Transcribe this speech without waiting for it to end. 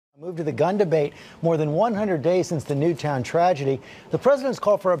Move to the gun debate. More than 100 days since the Newtown tragedy, the president's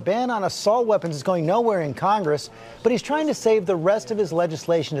call for a ban on assault weapons is going nowhere in Congress, but he's trying to save the rest of his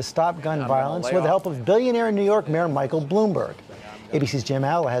legislation to stop gun violence with the help of billionaire New York Mayor Michael Bloomberg. ABC's Jim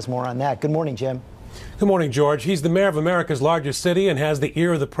Alla has more on that. Good morning, Jim. Good morning, George. He's the mayor of America's largest city and has the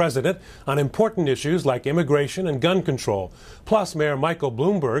ear of the president on important issues like immigration and gun control. Plus, Mayor Michael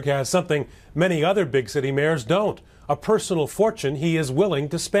Bloomberg has something many other big city mayors don't: a personal fortune he is willing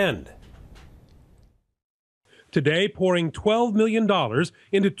to spend. Today, pouring $12 million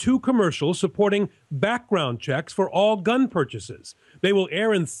into 2 commercials supporting background checks for all gun purchases. They will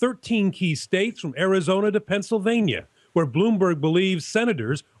air in 13 key states from Arizona to Pennsylvania, where Bloomberg believes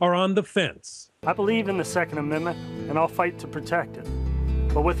senators are on the fence. I believe in the Second Amendment, and I'll fight to protect it.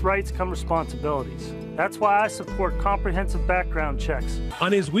 But with rights come responsibilities. That's why I support comprehensive background checks.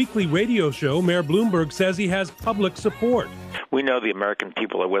 On his weekly radio show, Mayor Bloomberg says he has public support. We know the American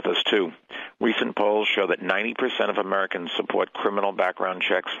people are with us, too. Recent polls show that 90% of Americans support criminal background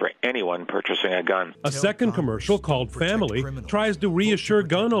checks for anyone purchasing a gun. A second commercial called Family tries to reassure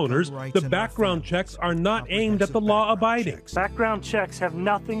gun owners the background checks are not aimed at the law-abiding. Background checks have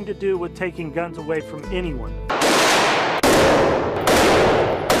nothing to do with taking guns away from anyone.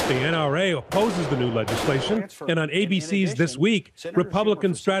 The NRA opposes the new legislation, and on ABC's This Week,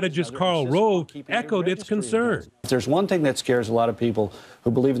 Republican strategist Karl Rove echoed its concern. If there's one thing that scares a lot of people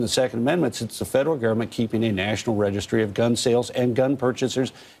who believe in the Second Amendment, it's the federal government keeping a national registry of gun sales and gun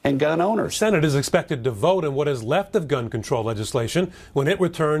purchasers and gun owners. The Senate is expected to vote on what is left of gun control legislation when it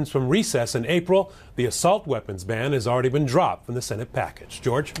returns from recess in April. The assault weapons ban has already been dropped from the Senate package.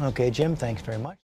 George? Okay, Jim, thanks very much.